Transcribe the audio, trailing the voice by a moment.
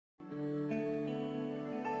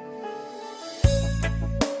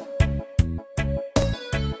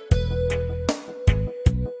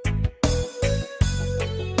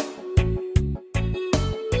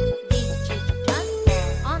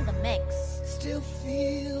Still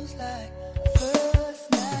feels like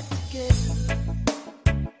first night together.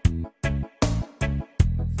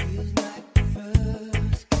 Feels like the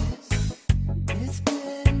first kiss. It's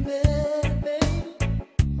getting better, baby.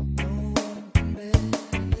 No one can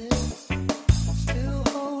better this. Still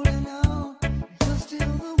holding on, you're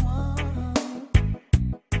still the one.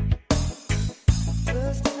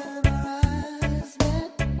 First time our eyes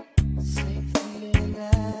met, same feeling I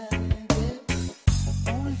get.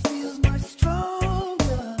 Only feels much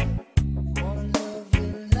stronger. Wanna love you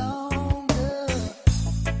longer.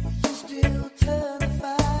 You still turn the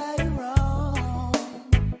fire on.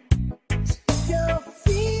 So if you're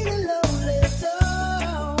feeling lonely,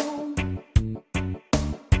 don't.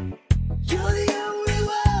 You're the only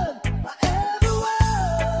one I ever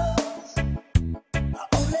was. I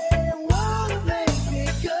only wanna make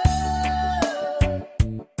it good.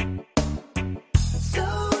 So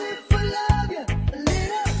if I love you a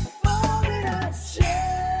little more than I should,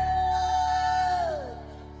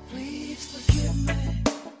 please forgive me.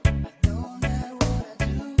 I know not what I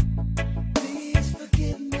do. Please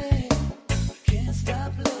forgive me. I can't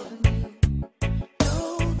stop loving you.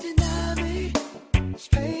 Don't deny me. This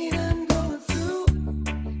pain I'm going through.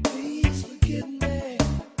 Please forgive me.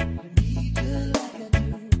 I need you like I do.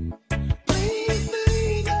 Please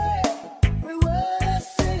believe me. Every word I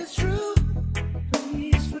say is true.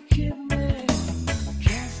 Please forgive me.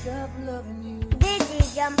 Can't stop loving you. Digi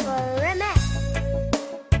Jumper Remix.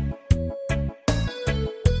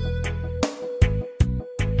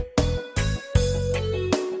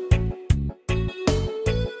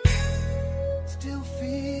 Still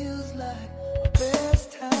feels like our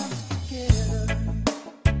best times together.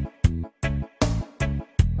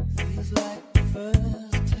 Feels like the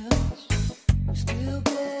first touch. We're still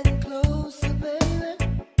getting closer, baby.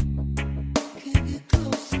 Can't get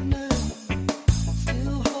close enough.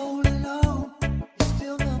 Still holding on. You're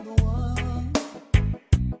still number one.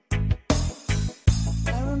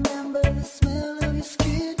 I remember the smell of your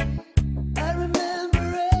skin. I remember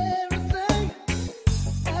everything.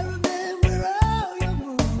 I remember all your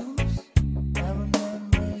moves. I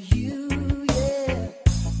remember you, yeah.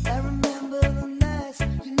 I remember the nights,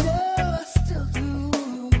 you know I still do.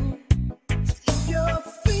 So if you're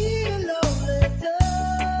feeling lonely,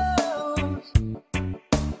 don't.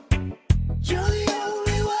 You're the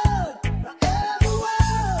only one I ever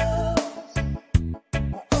was.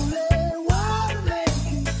 I only wanna make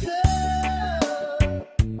it good.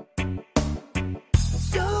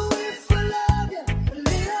 So if I love you a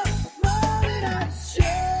little more than I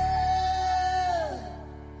should,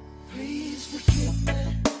 please forgive me.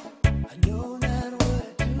 I know not what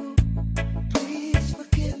I do. Please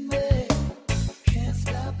forgive me. Can't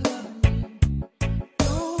stop loving you.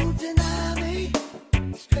 Don't deny me.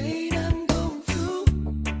 This pain I'm going through.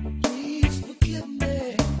 Please forgive me.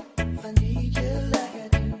 If I need you like I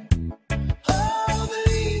do. Oh,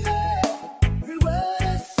 believe me. Every word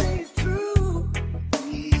I say is true.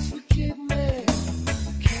 Please forgive me.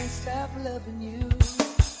 Can't stop loving you.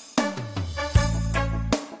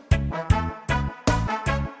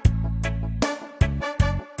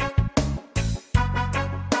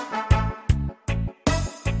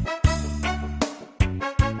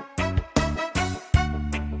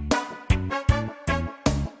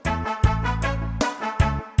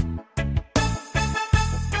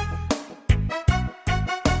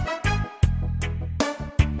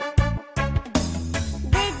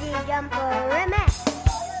 Digi Jumper Remix.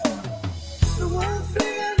 The one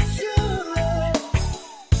thing I'm sure of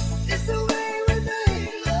is the way we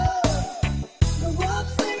make love. The one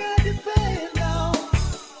thing I depend on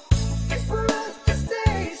is for us to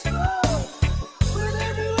stay strong. With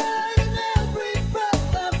every word and every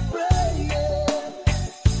breath I'm praying.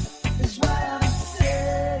 That's why I'm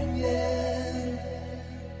saying,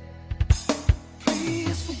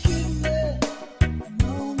 please forgive me. I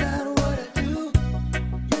know not what I do.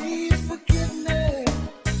 Please forgive me.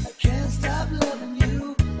 I can't stop loving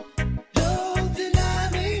you. Don't deny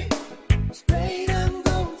me. This pain I'm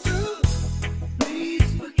going through. Please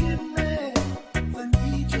forgive me. If I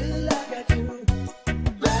need you like I do.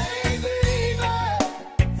 Baby,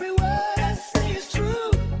 every word I say is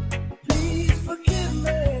true. Please forgive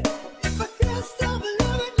me. If I can't stop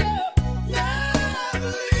loving you. Now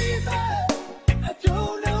believe me. I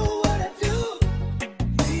don't know what I do.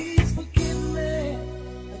 Please forgive me.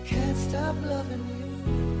 I can't stop loving you.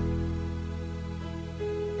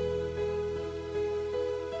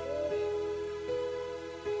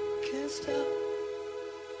 Can't stop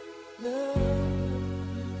loving you.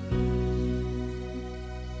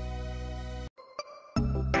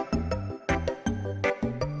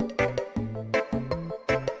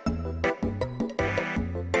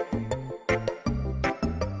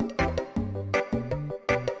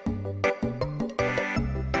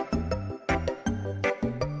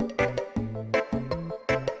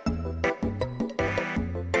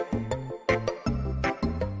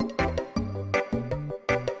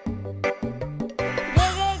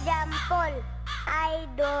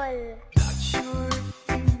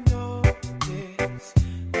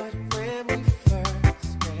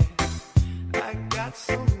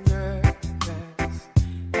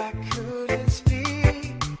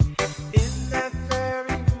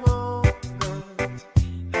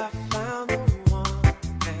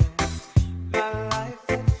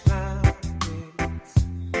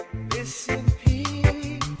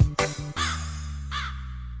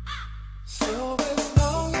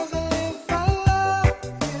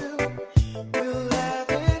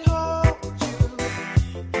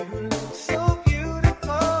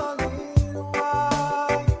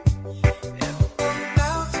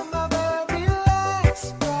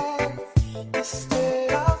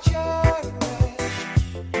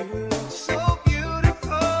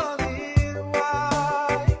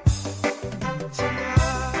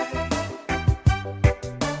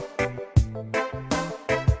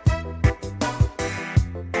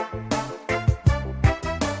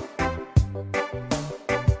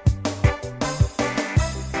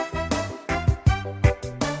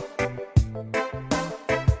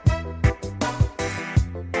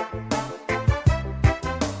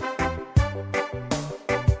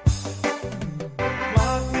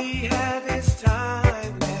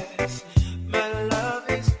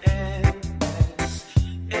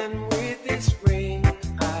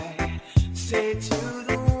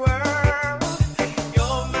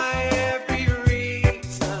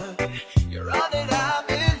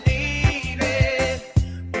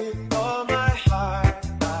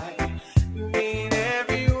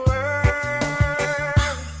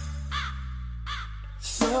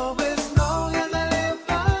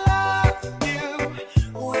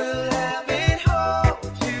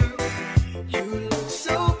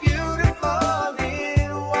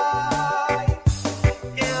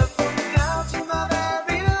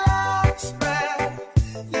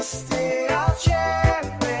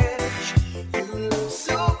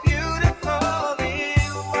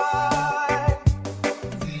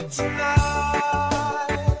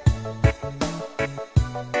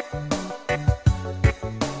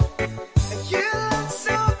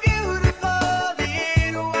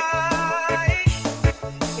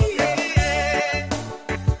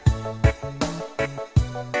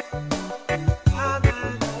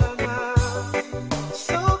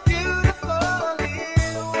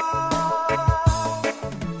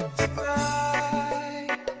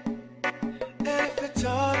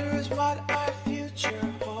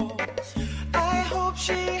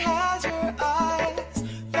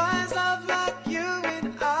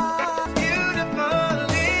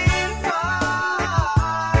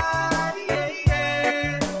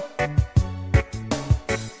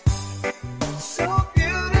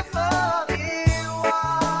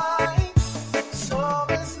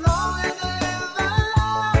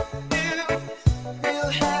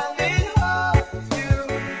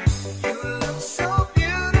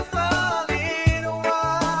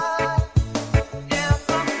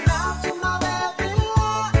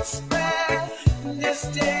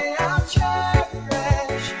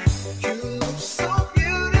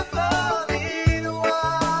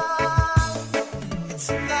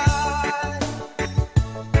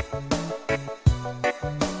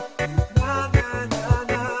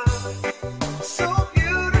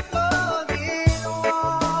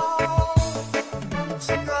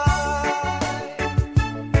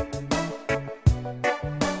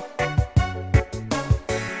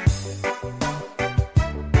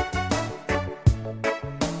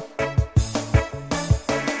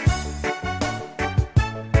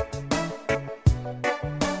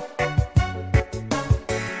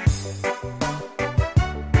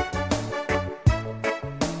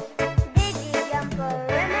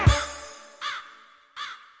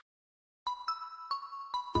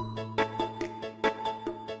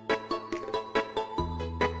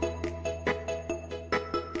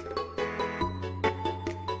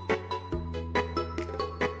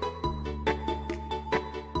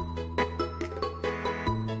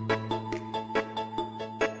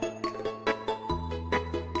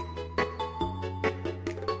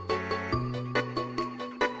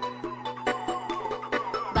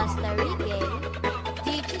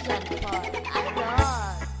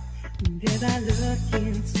 As I look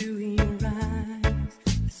into your eyes,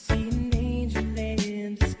 I see an angel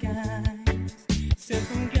in disguise, sent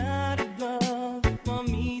from God above for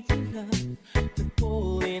me to love, the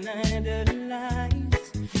holy night under the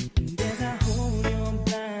lights. And as I hold your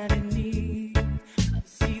body near, I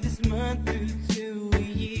see this month through to a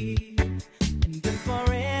year, and then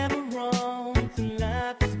forever on till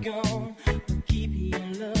life is gone, I'll keep your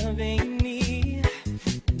loving near.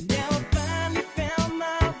 Now I finally found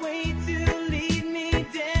my way to lead me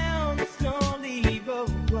down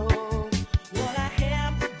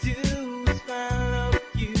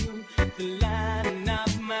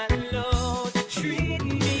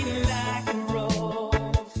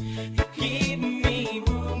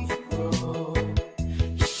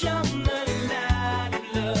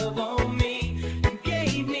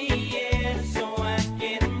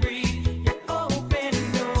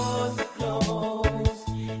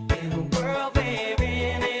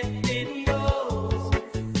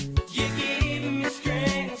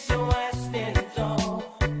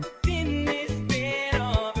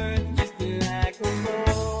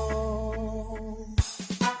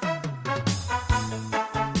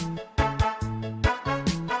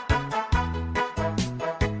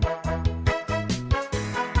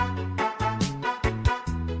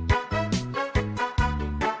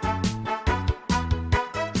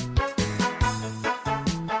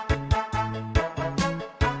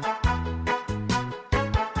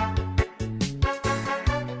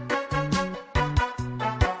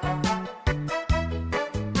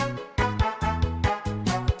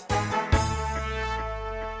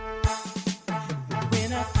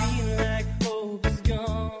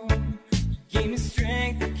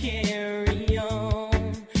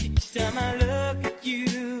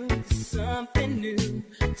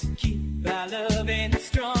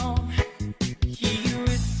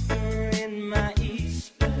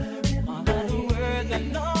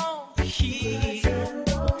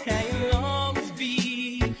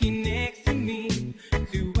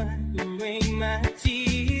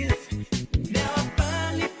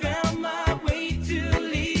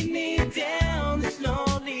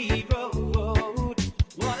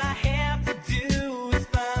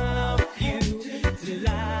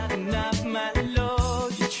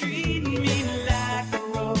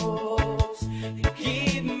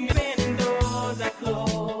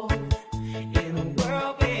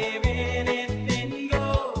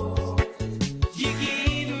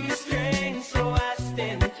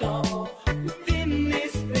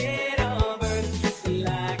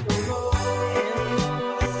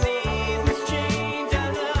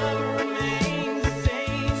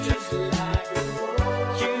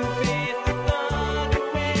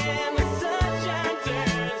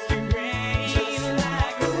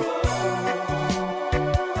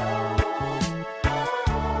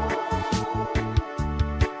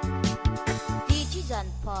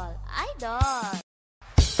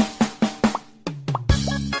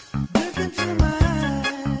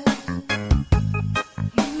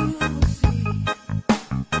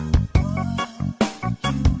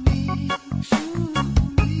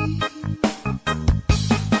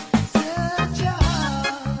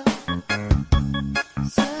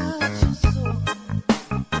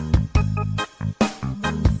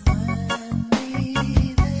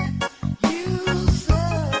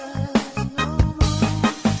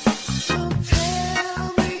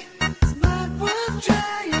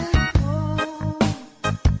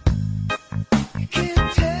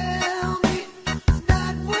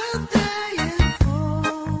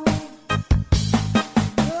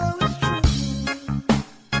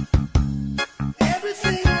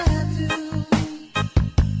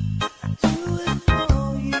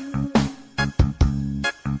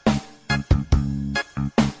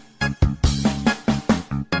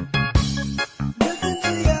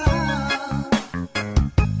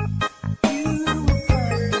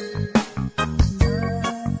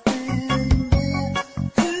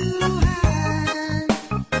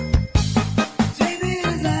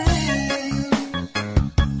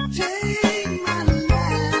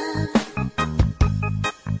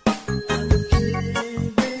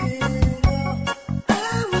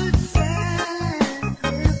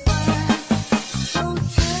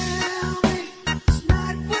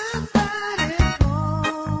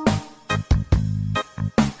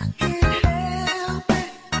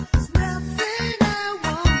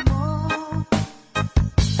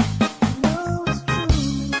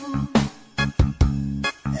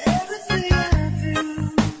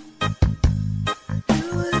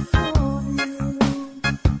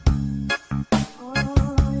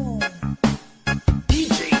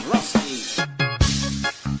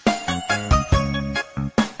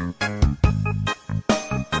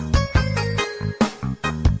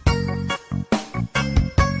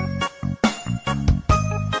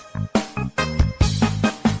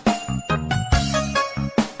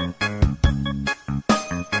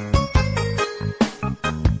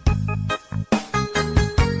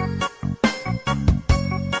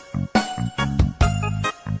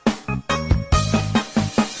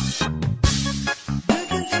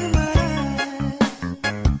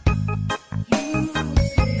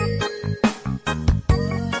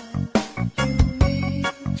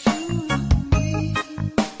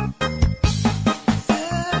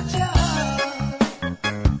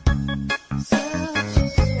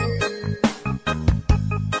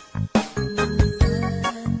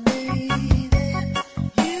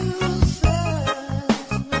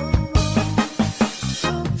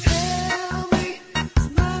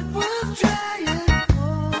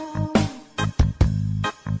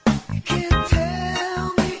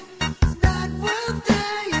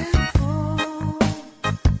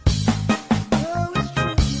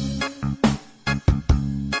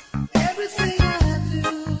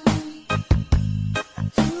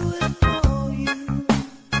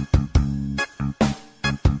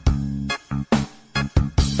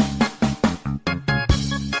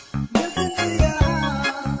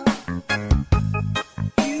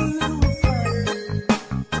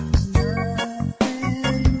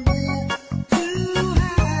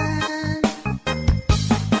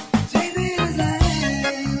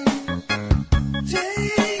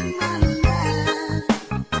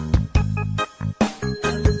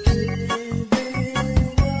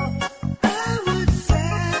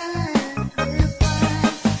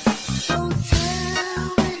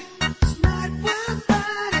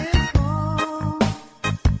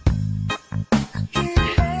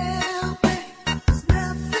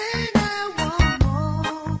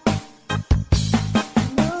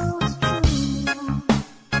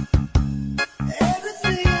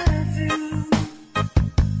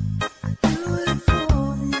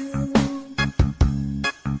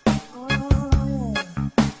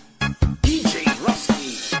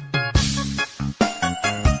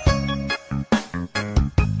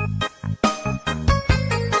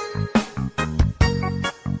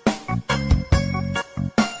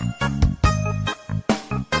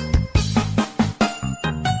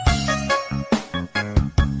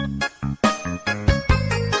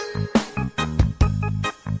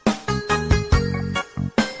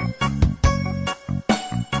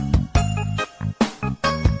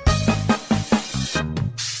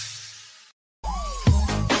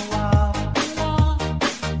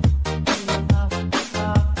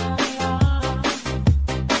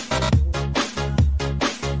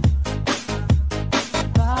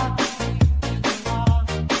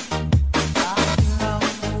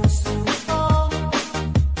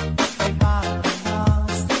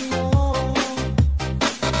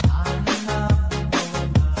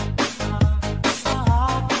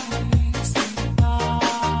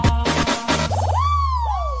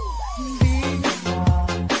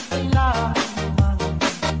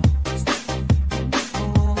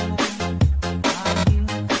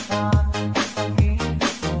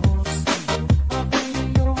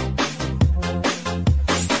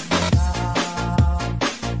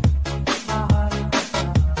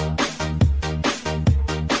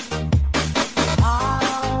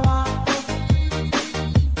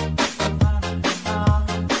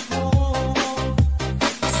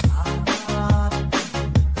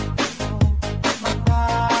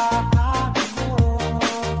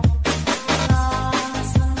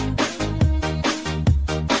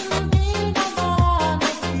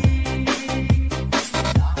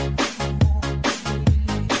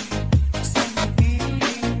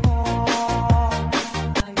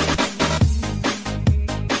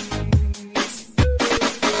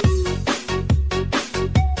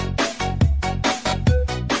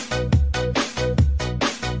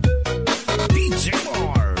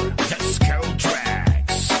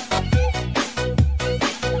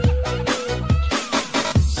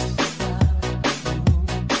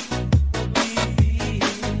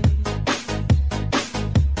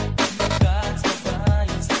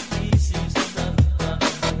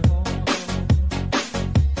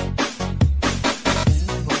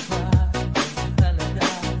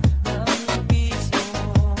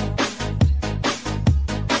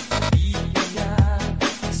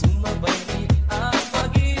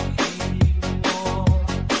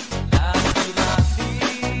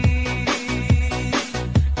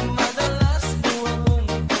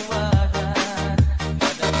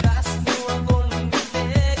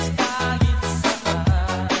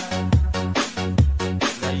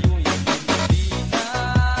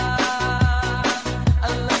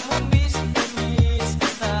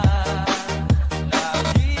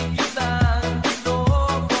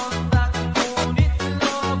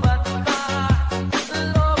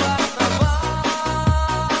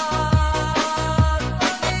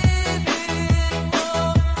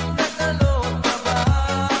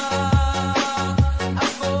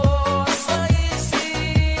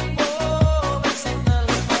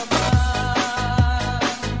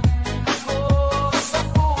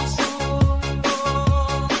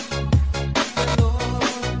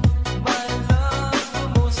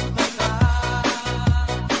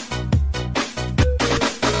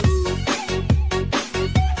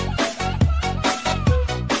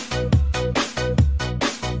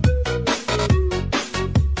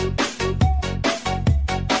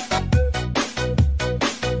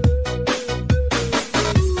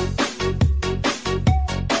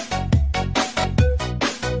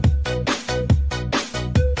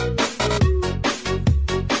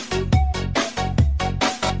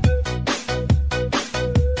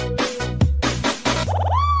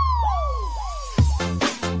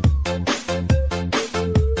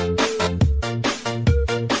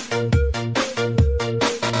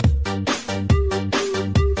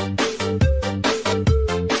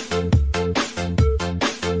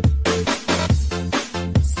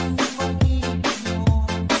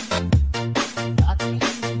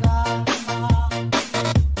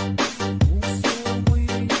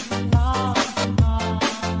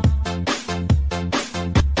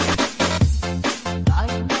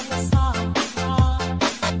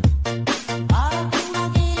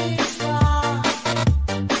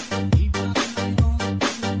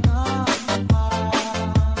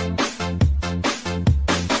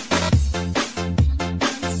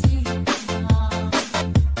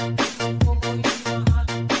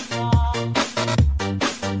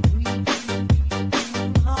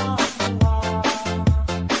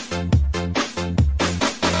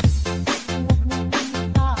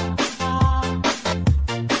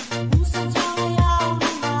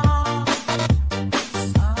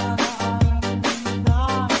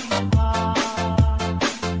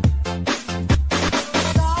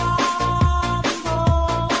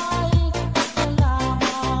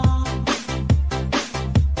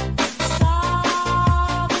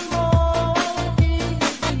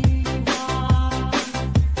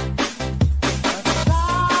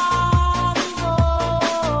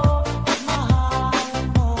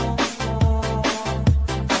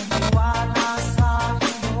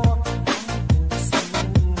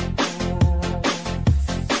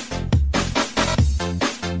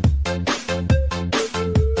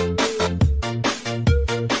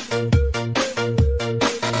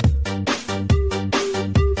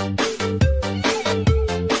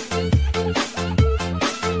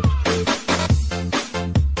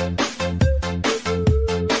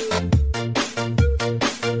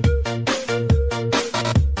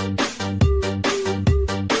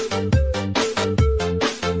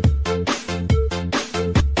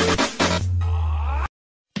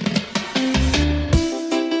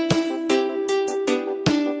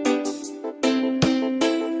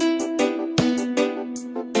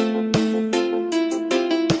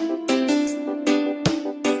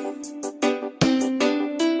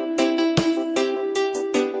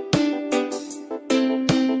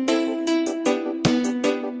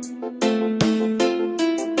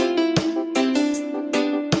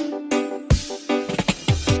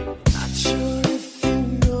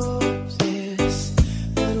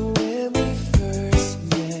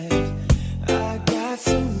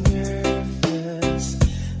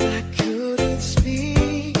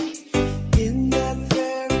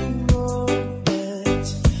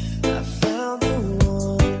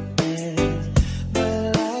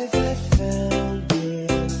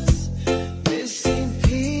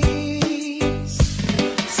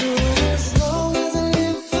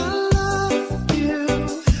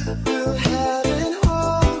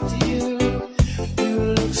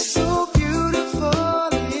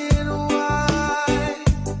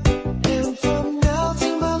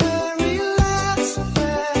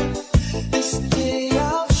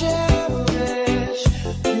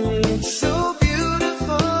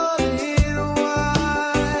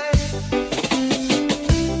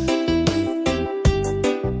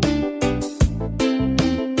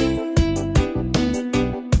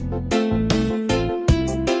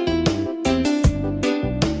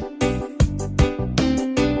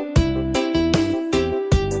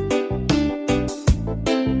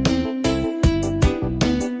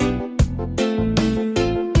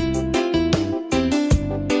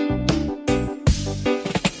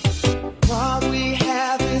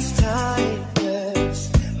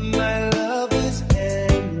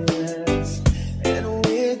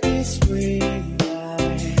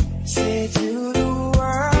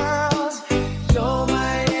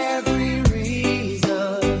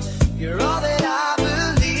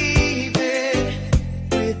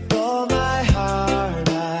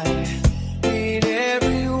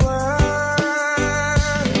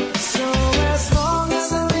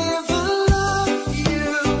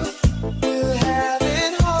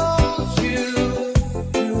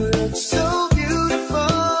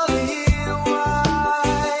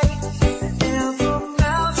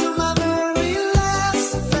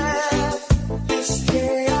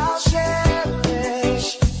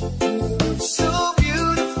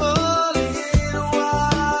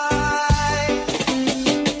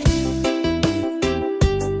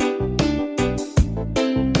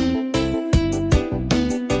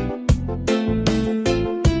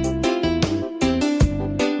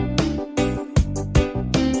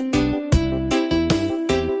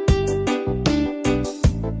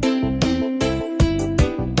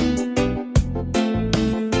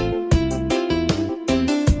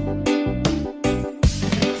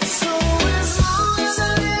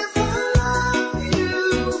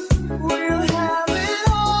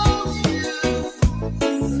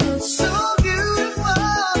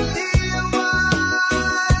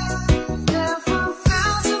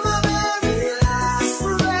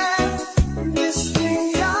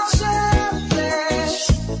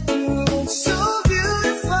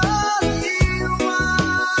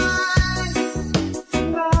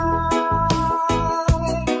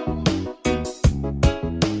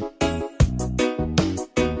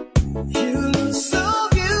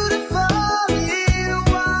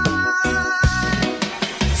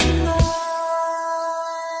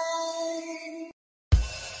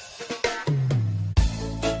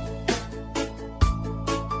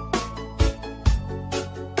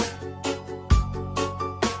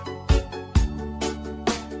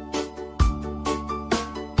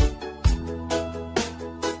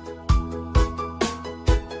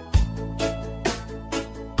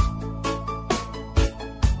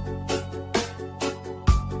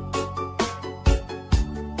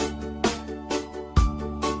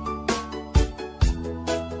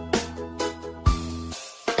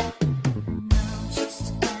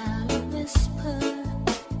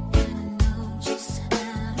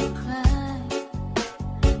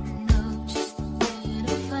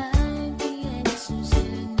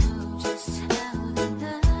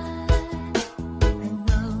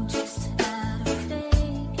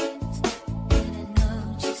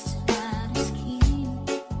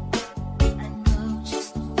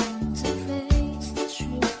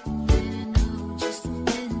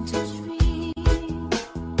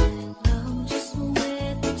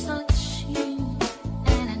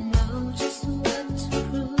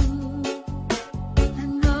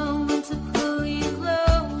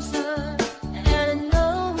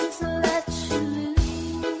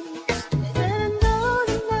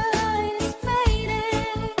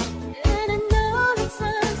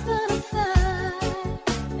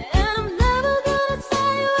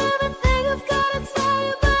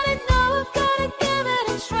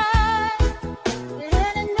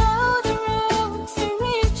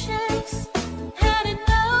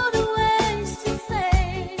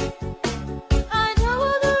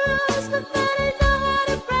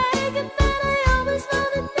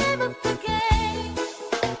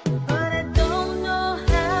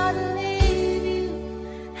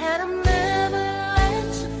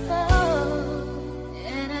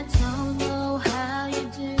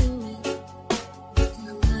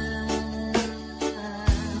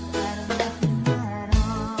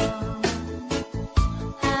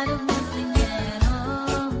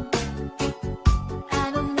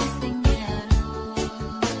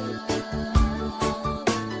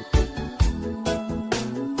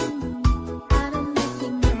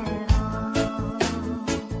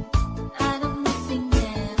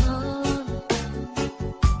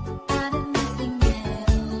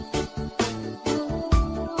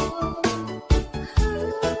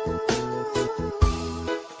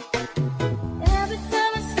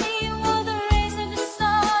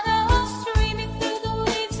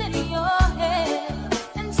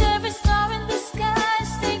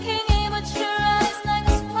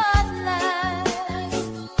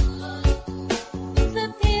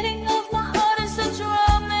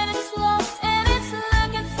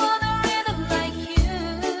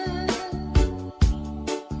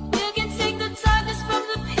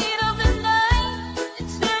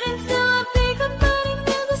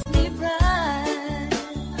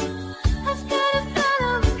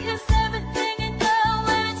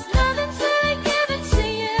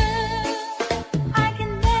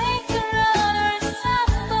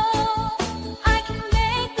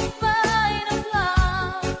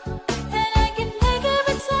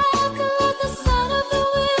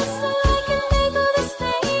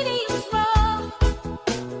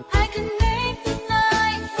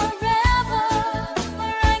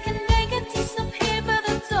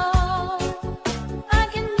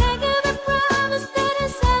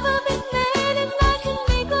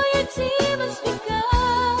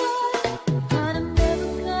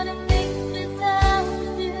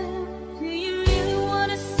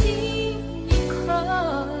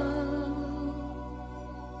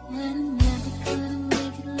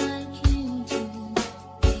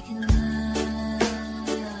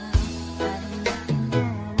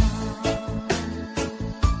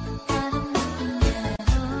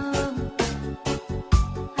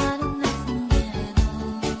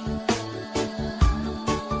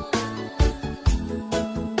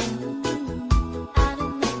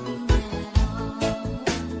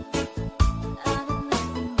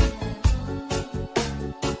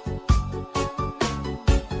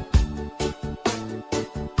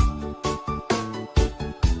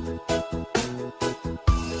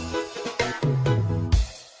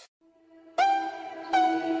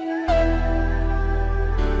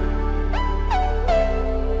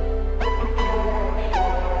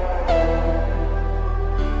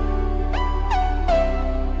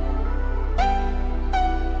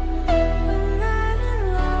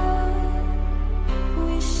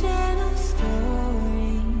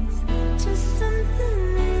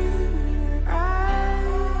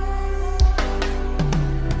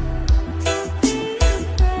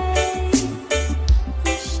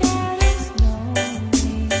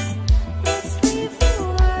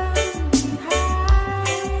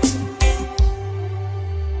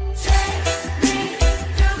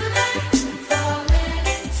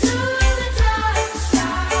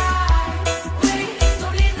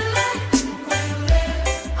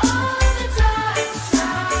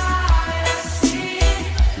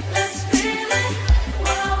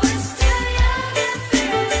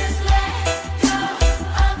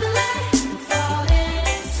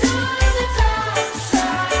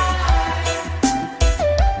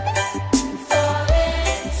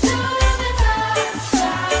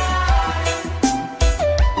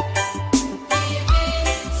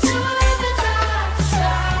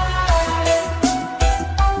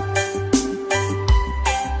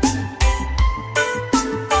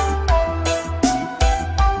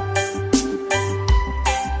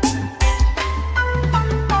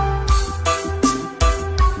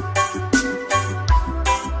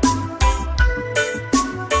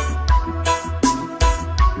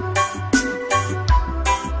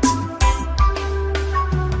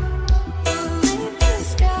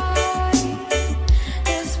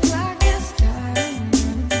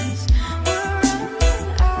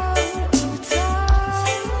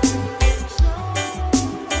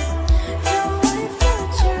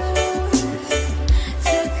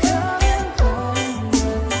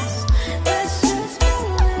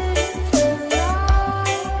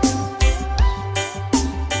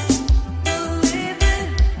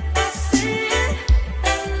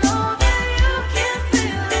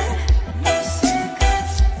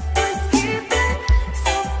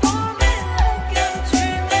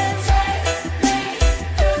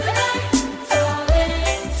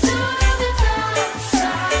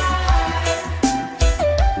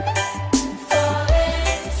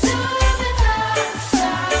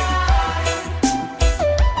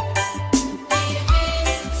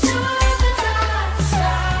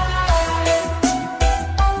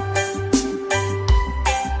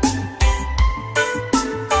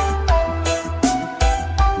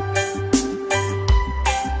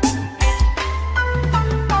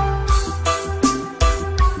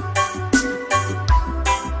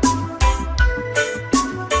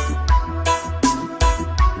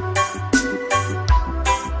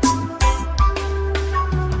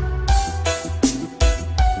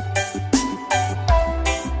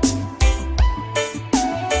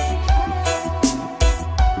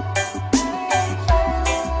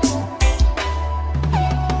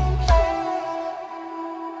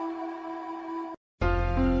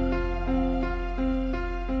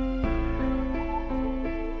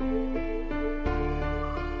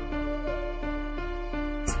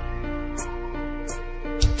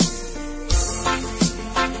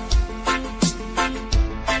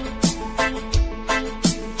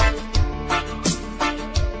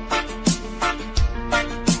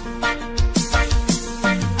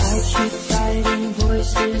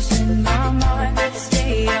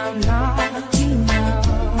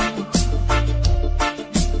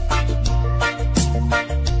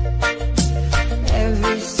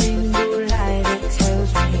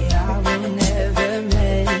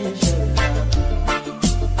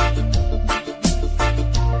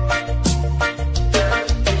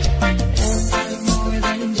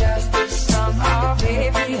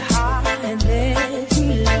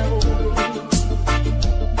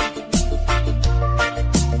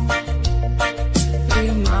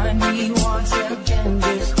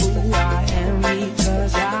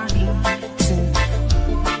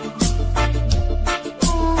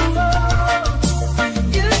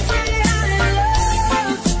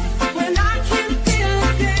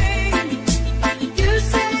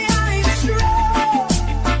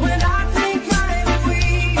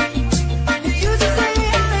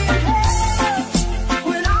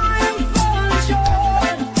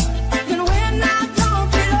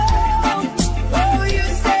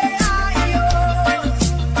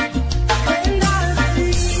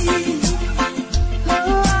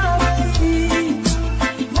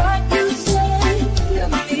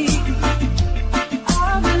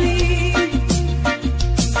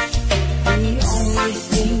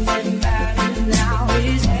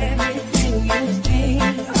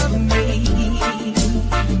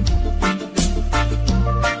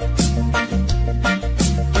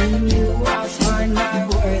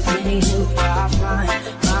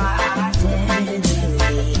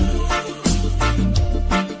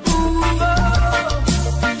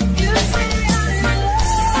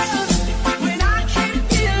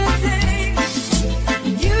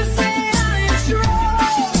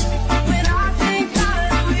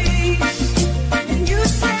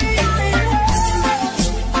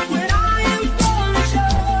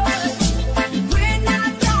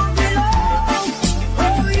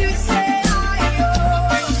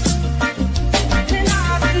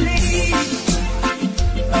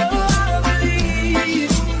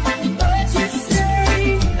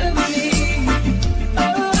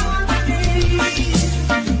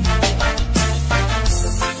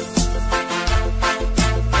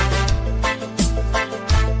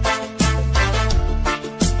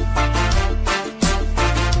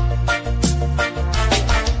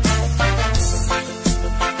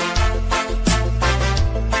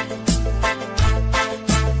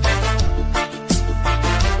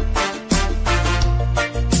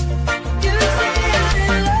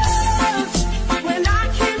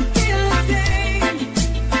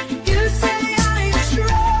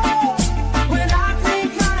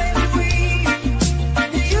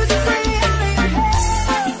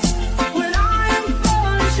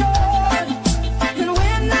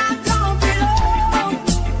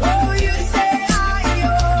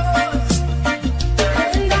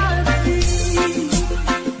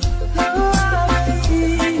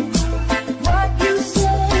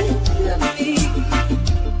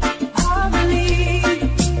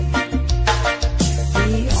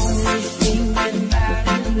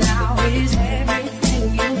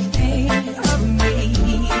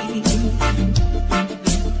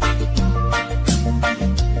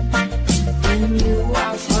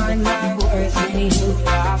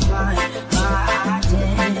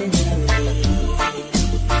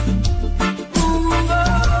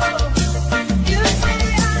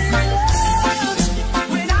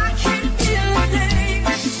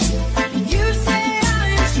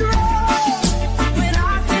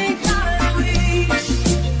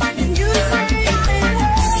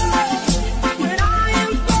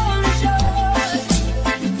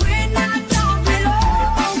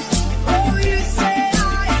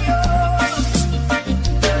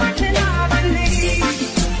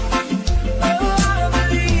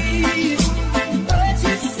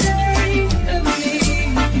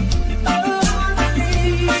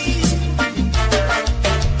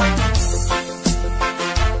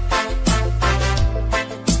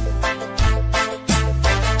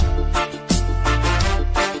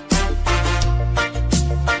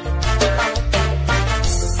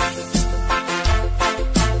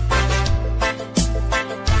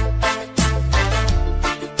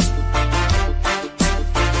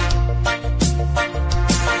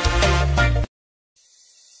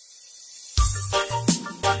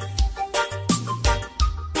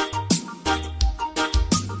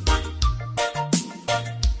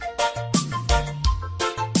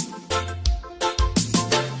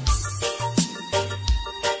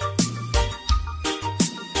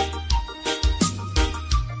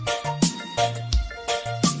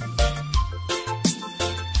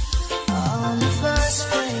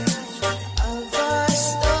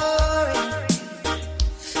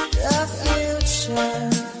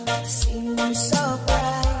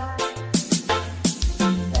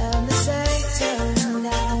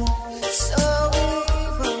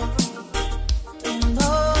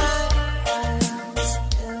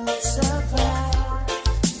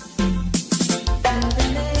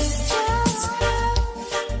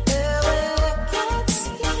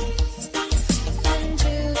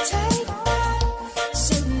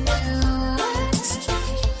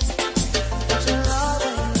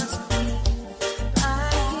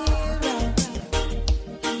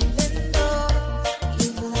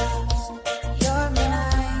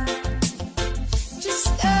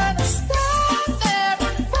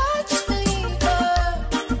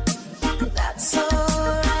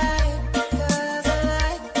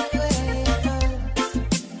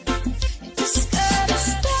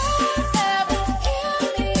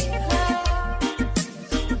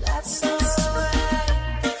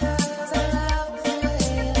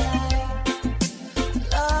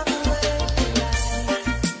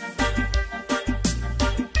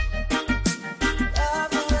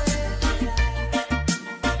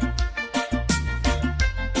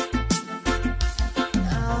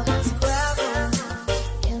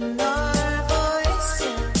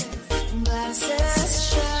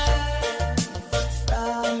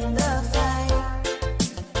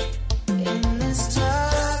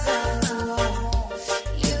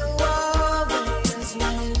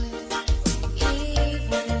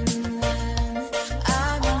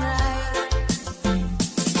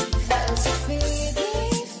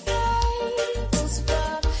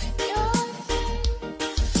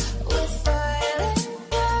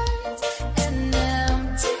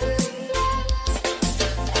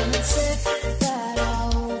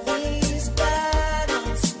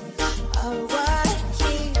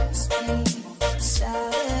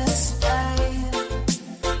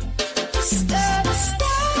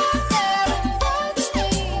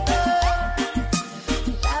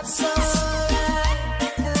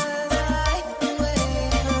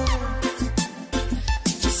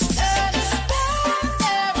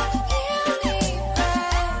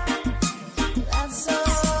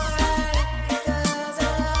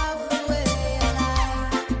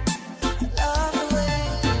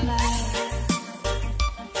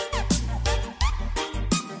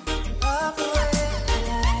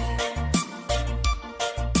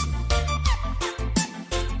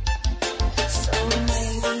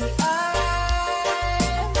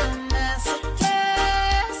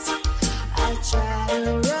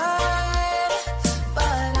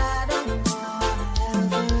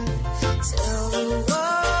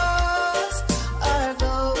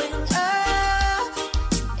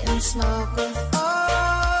smoke of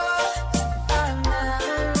all our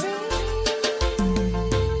memories.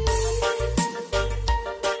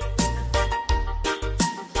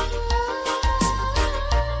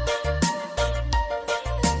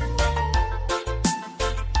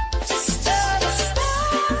 Just stand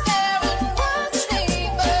there and watch me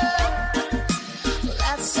burn. Well,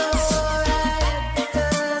 that's alright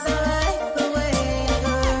because I like the way it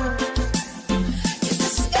burns. You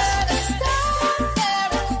just gotta stand there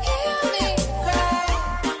and hear me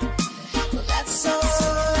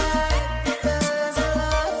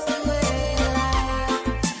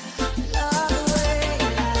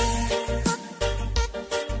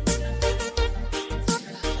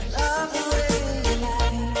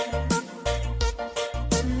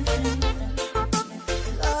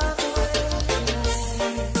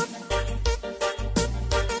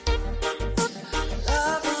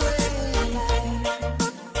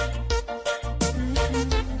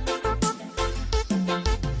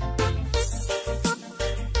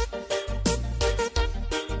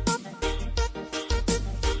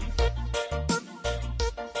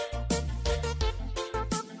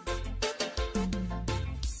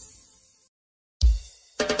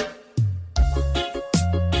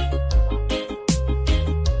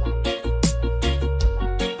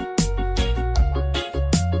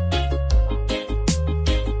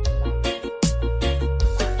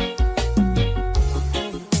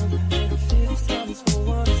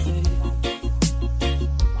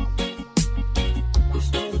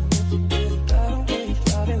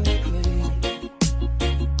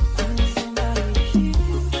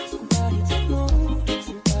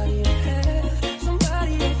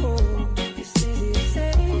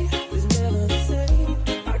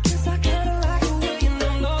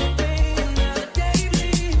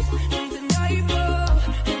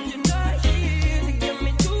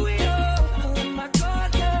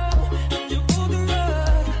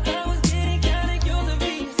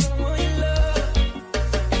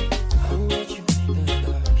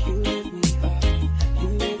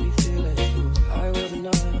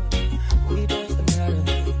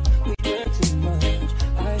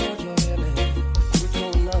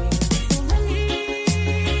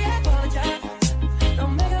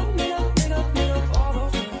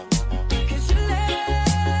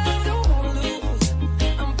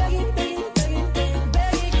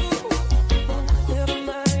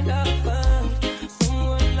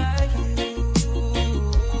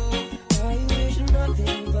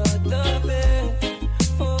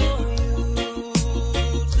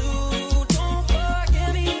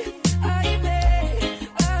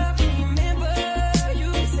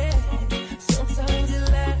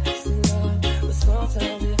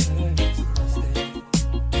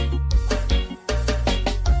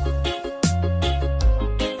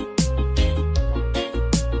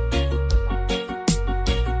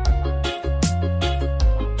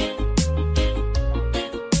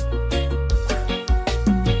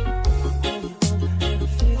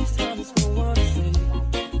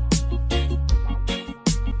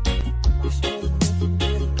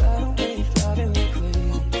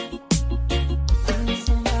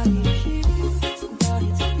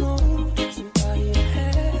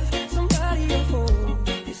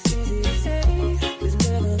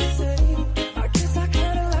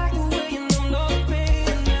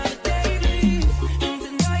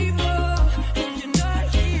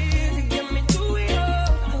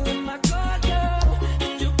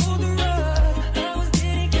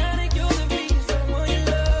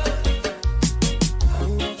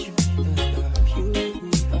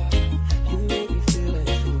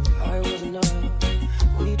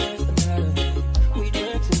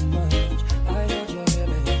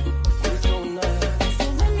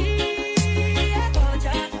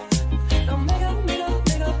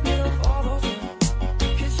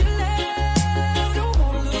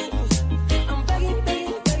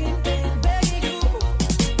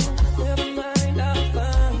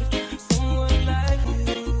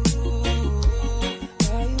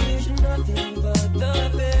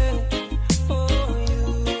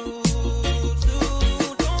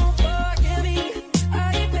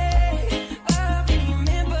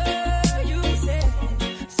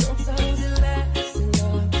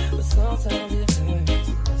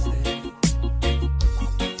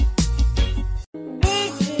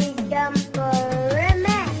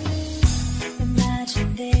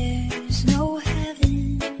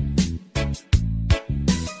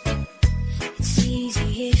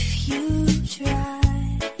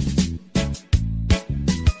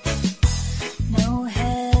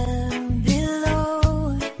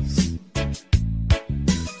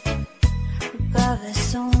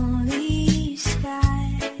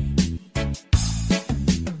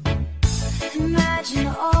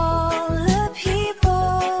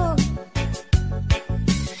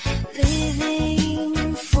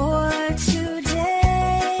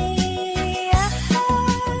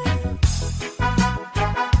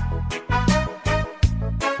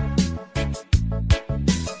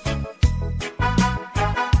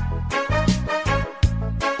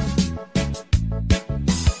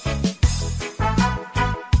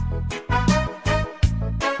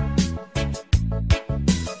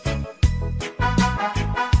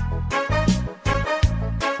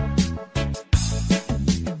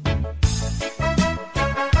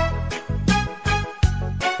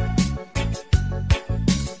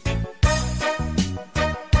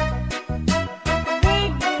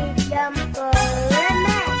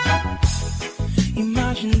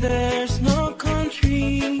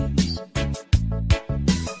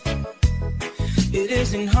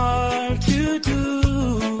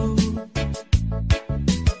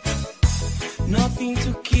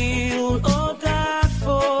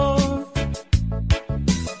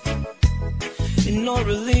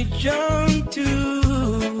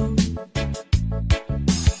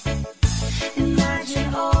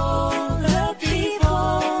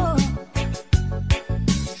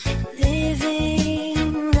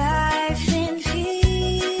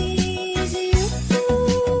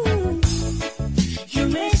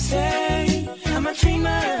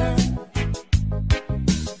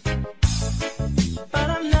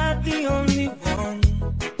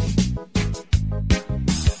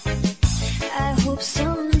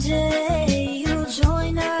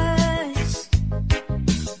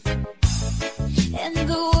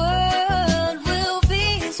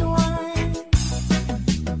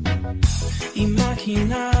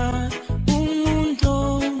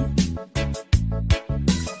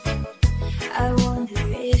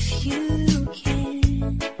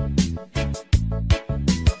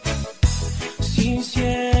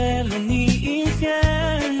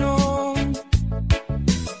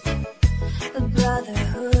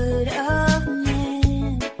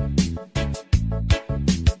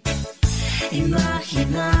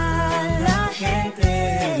imaginar la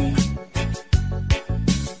gente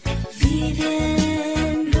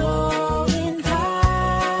viviendo en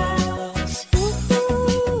paz.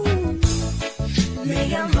 Me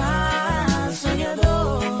llamas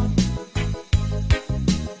soñador.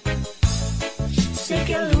 Sé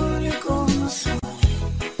que el único no soy.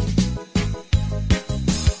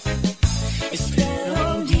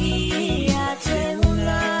 Espero un día te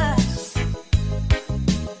unas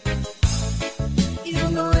y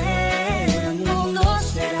uno el mundo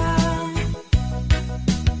será.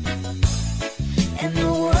 And the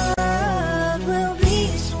world will be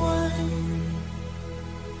as one.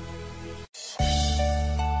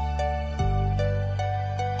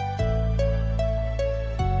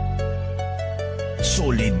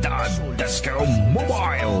 Soledad Disco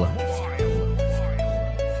Mobile.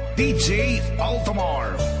 DJ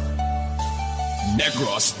Altamar.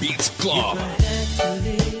 Negros Beats Club. If I had to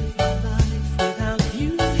live my life without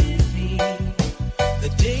you with me, the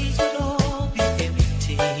days would all be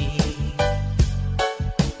empty.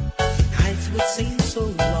 The nights would seem so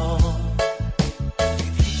long.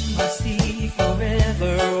 I see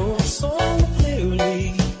forever oh so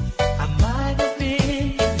clearly. I might have been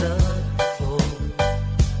in love before,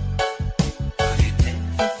 but it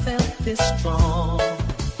never felt this strong.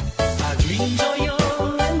 Our dreams are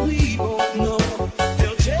young and we both know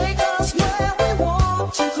they'll take us where we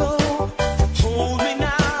want to go. Hold me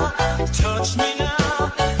now, touch me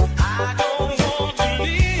now. I don't want to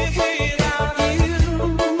live without you.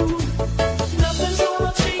 Nothing's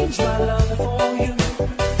gonna change my love for you.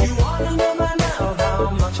 You ought to know by now how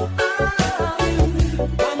much I love you.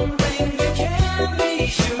 One thing you can be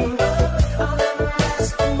sure of, I'll never ask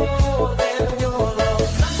for more than your love.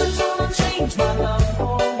 Nothing's gonna change my love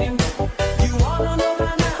for you. You ought to know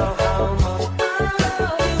by now how much I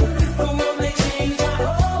love you. The world may change my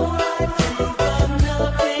whole life through, but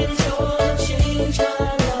nothing's gonna change my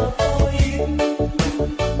love for you.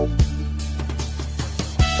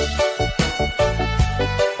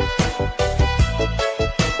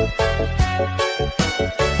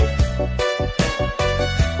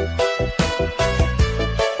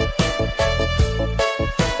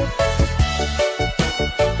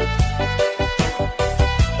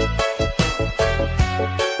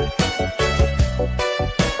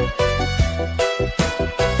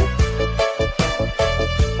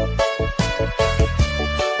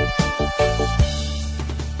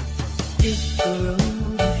 If the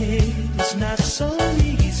road ahead is not so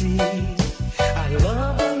easy, our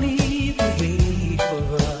love will lead the way for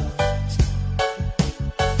us.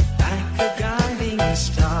 Like a guiding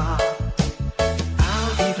star,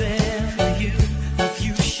 I'll be there for you if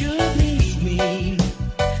you should need me.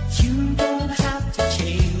 You don't have to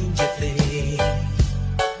change a thing.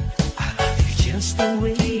 I love you just the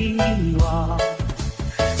way you are.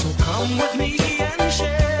 So come with me and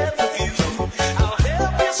share the view. I'll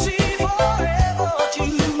help you see forever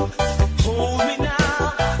too. Hold me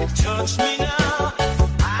now, touch me now.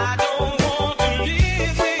 I don't want to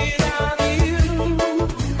live without you.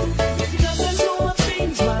 Nothing's gonna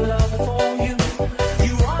change my love for you.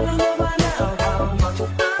 You ought to know by now how much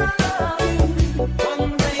I love you.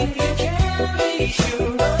 One thing you can be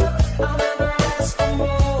sure of, I'll never ask for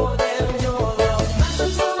more than your love.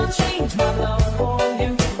 Nothing's gonna change my love for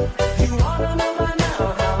you. You ought to know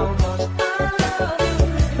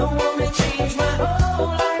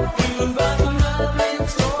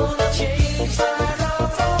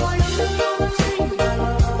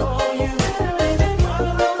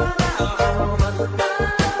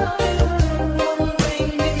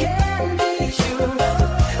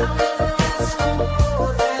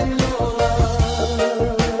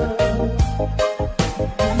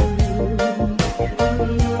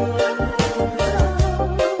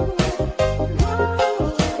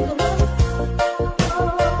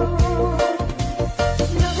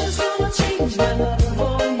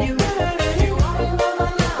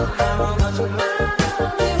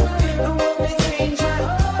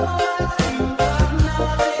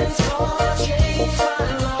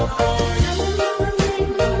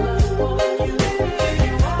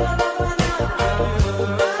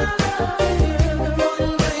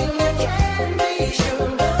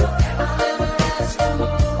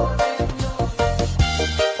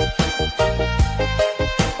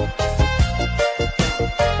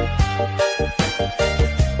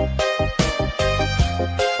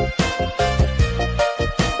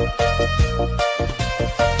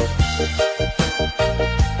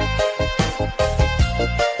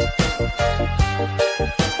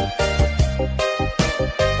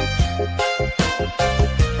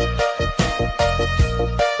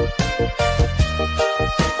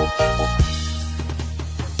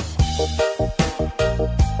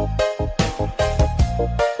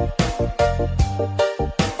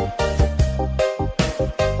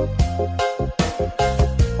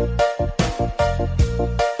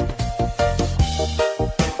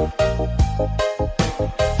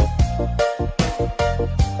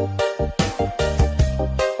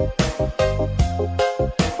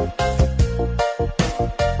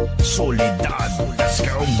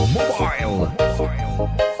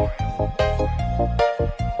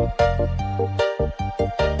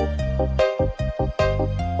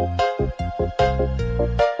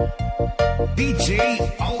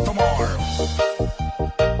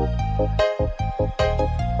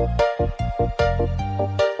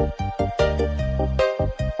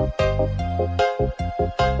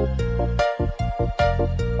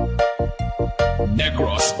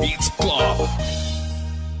Cross Beats Club.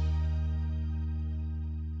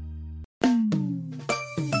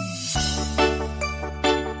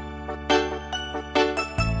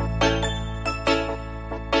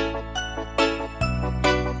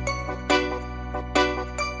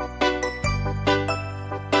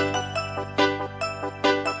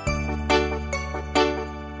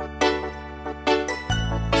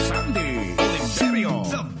 Sandy Oliverio,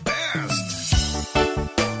 the best.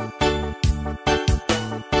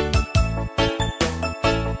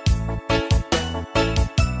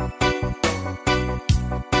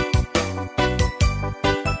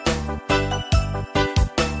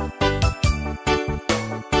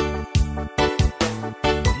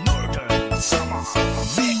 Northern Summer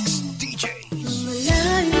Mix DJs.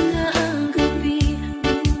 Malayo na ang gabi,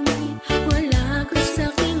 wala ka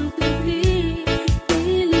sa'king tabi.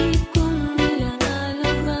 Pilit kong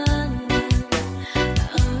nilalaban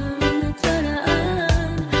ang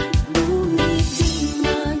nakaraan, ngunit di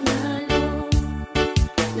manalo.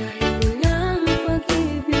 Dahil walang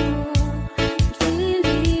pag-ibig mo,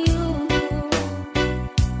 giliw mo.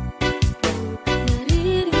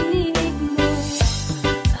 Naririnig mo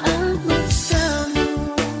ang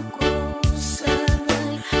pagsamo ko,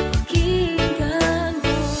 sana'y pakinggan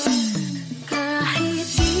mo. Kahit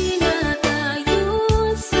di na tayo,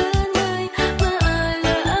 sana'y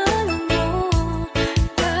maalaala mo.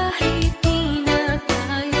 Kahit di na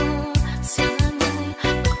tayo, sana'y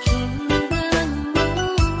pakinggan mo.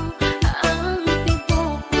 Ang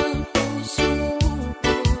tibok ng puso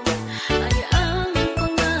ko ay ang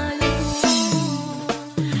pangalo mo.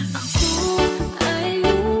 Ako ay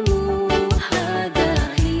lumuha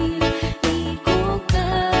dahil di ko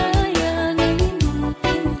kaya na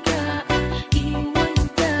limutin ka. Iwan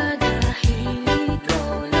ka dahil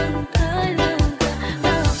ikaw lang talaga.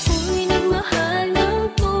 Ako'y nagmahal ng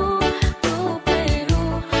todo,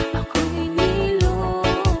 pero ako'y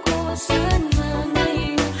niloko. Sana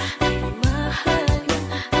ngayon ay mahalin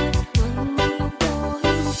at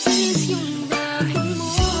manulukuhin mo. Please, yung dahil mo.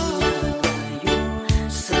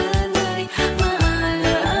 Sana'y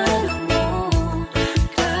maalaala mo.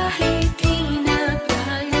 Kahit di na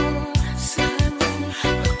tayo, sana'y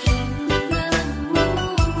pakinggan mo.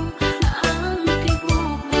 Ang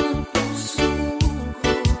tibok ng puso ko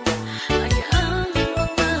ay ang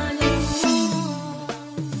pangalo mo.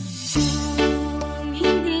 Kung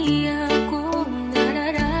hindi ako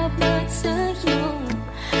nararapat sa'yo,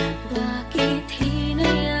 bakit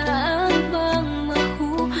hinayaan bang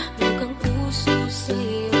mahulog ang puso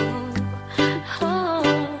sa'yo?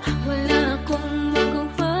 Wala akong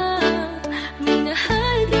magawa,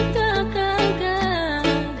 minahal kita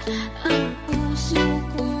kaagad. Ang puso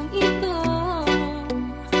kong ito,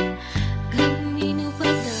 kanino ba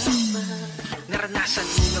dapat? Naranasan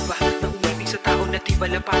mo na ba na umibig sa tao na di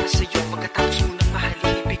bala para sa'yo? Pagkatapos mo nang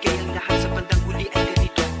mahalin, ibigay ang lahat sa bandang huli ay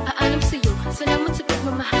ganito. Paalam sa'yo, salamat sa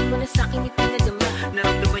pagmamahal mo na sa'kin ipinadama.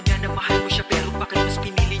 Naramdaman niya na mahal mo siya, pero bakit mas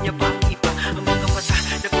pinili niya pa ang iba? Ang mga mata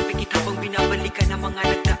na papikit habang binabalikan ang mga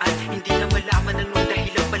nagdaan. Hindi na malaman anong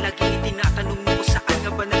dahilan, palagi itinatanong mo kung saan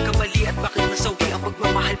nga ba nagkamali at bakit nasawi ang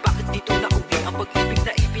pagmamahal. Bakit dito nauwi ang pag-ibig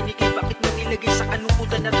na ibinigay? Bakit mo nilagay sa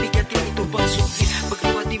kanukutan at bigatin? Ito bang suki?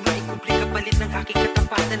 Pagkawa di maikumpli kapalit ng aking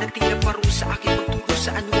katapatan, nagtila parusa sa aking pagturo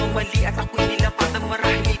sa ano ang mali. At ako'y nilapatan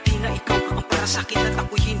marahil hindi na ikaw ang para sa'kin at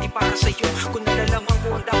ako'y hindi para sa'yo. Kung nalalaman ko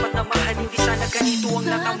ang dapat na mahal, hindi sana ganito ang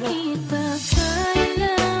natamo. Bakit ba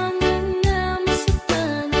kailangan na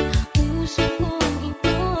masaktan ang puso kong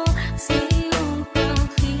ito sa iyong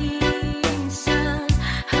paghinsan?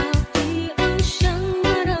 Hapian siyang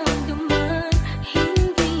naramdaman,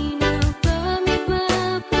 hindi na ba may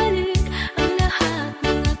babalik ang lahat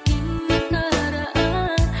ng aking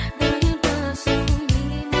nakaraan? Dahil ba sa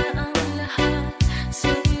huli na ang lahat sa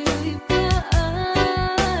iyo'y paalam?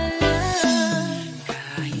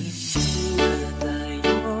 Kahit di na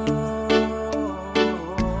tayo,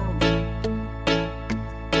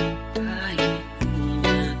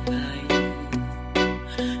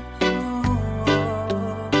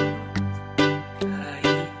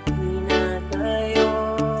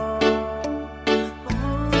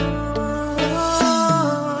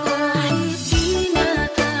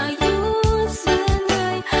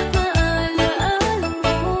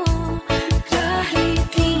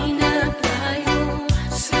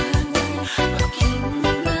 Sana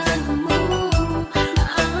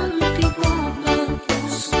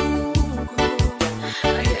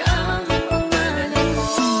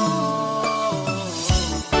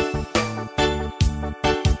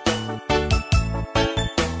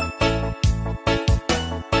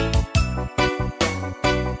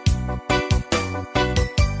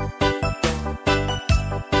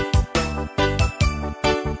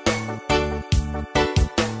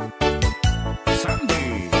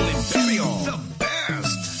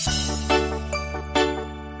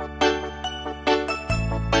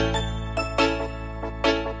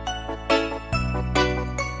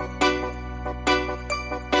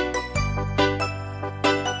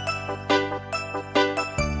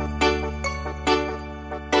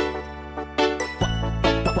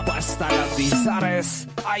Bizares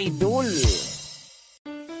Idol.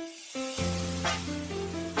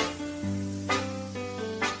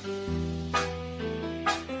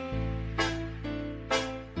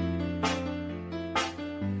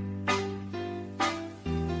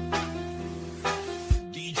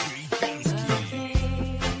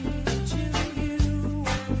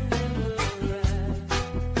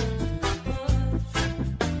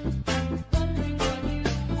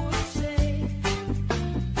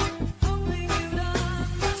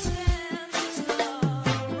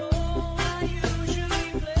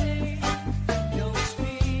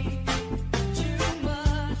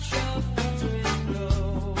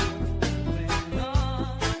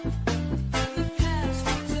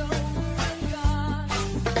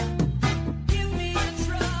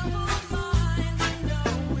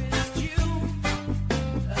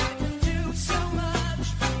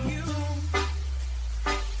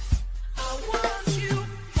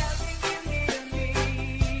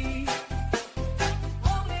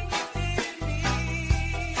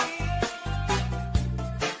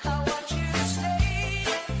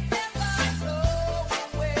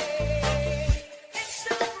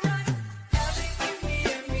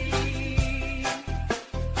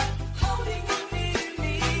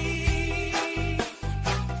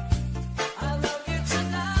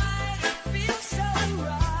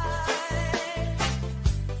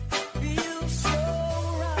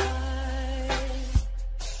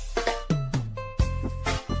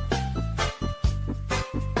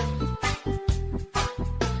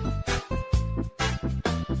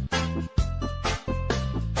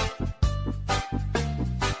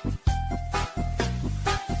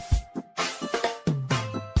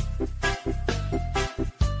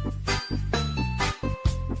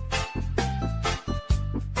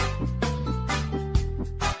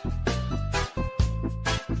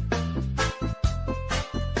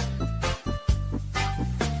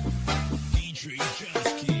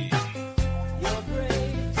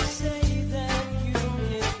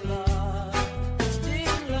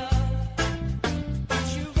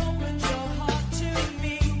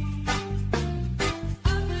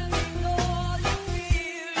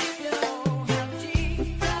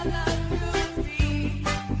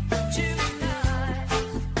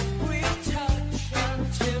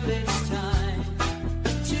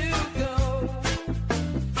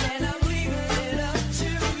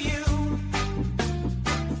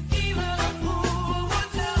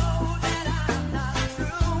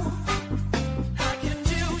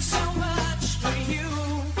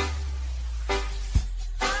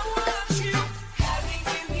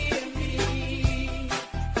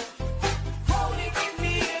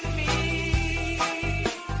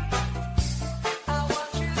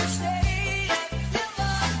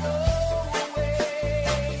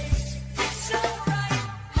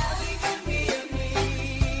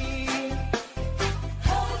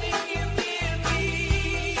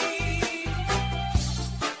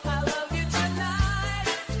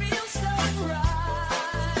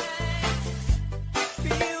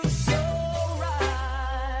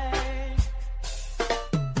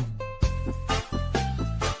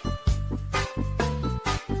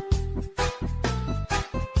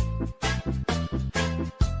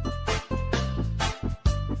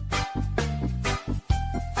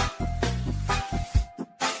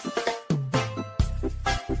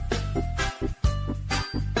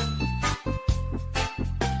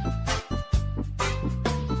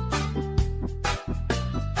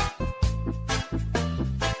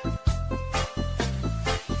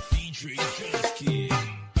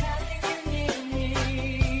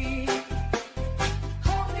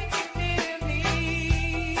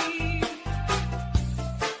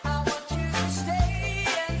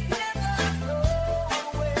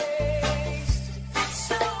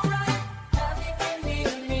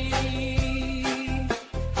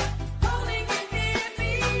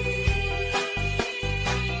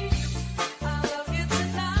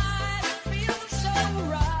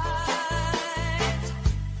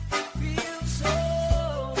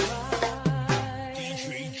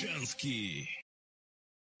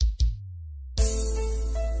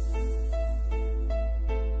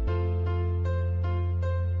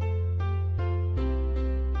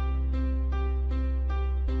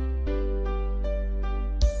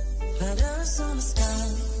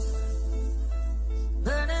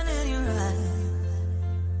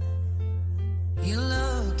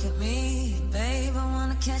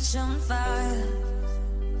 catch on fire.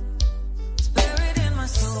 It's buried in my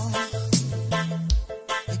soul.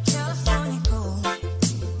 The California gold.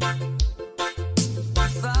 I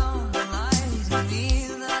found a light in me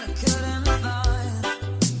that I couldn't find.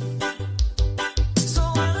 So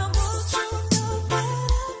when I walk through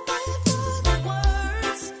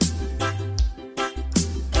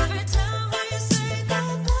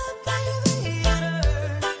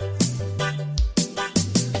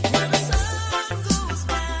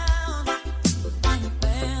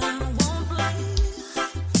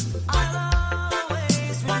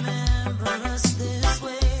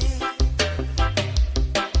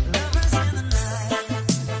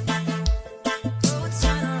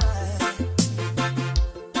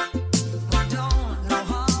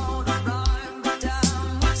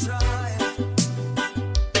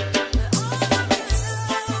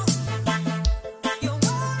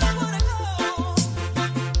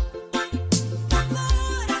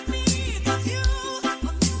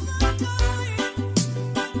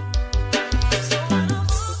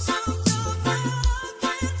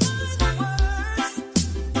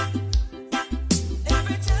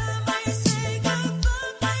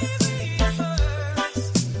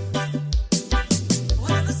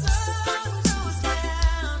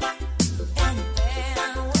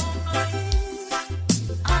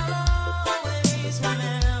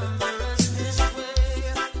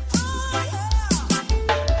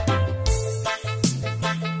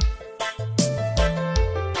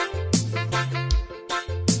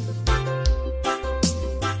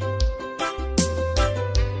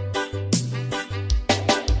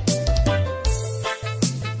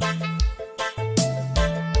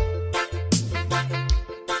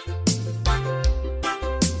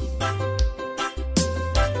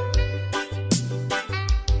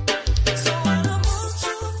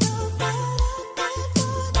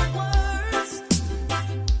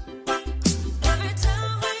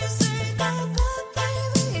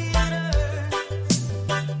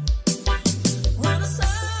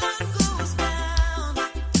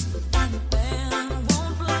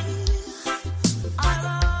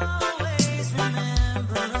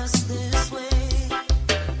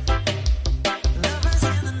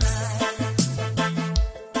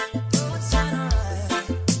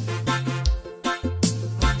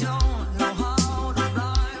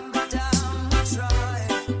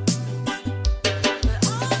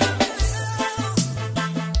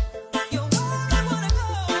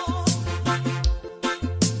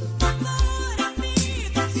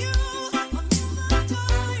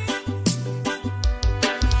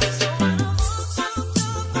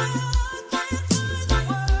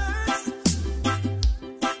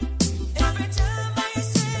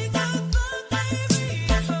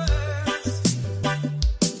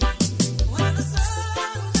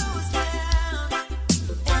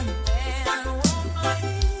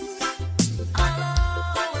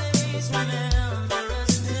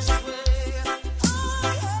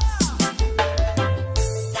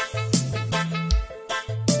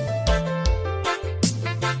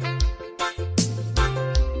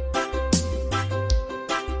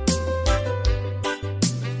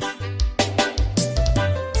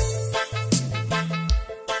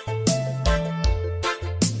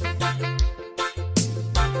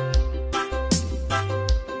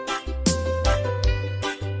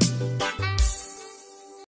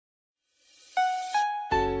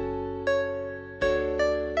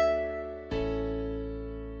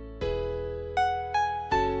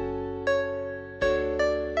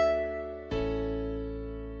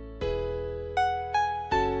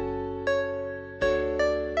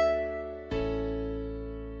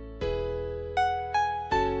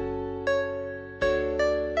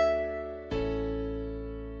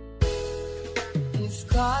If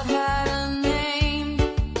God had a name,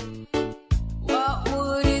 what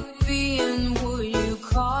would it be, and would you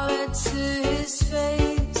call it to his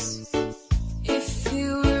face? If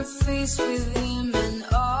you were faced with the